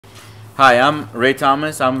Hi, I'm Ray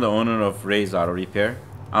Thomas. I'm the owner of Ray's Auto Repair.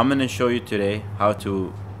 I'm going to show you today how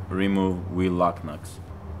to remove wheel lock nuts.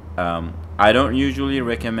 I don't usually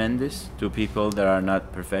recommend this to people that are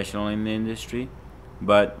not professional in the industry,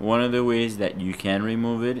 but one of the ways that you can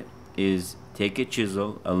remove it is take a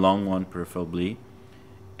chisel, a long one preferably,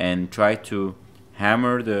 and try to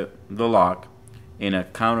hammer the lock in a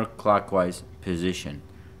counterclockwise position.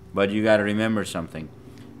 But you got to remember something.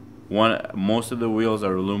 Most of the wheels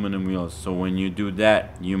are aluminum wheels, so when you do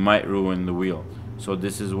that you might ruin the wheel. So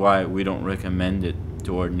this is why we don't recommend it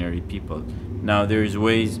to ordinary people. Now there's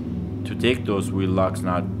ways to take those wheel locks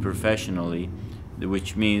not professionally,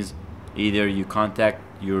 which means either you contact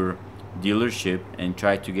your dealership and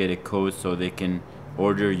try to get a code so they can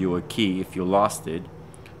order you a key if you lost it,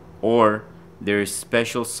 or there's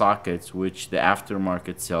special sockets which the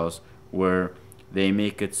aftermarket sells where they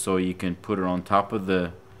make it so you can put it on top of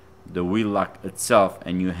the wheel lock itself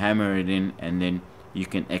and you hammer it in and then you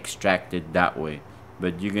can extract it that way.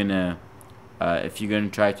 But if you're gonna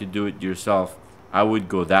try to do it yourself, I would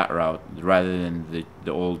go that route rather than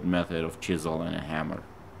the old method of chisel and a hammer.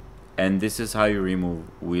 And this is how you remove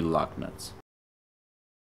wheel lock nuts.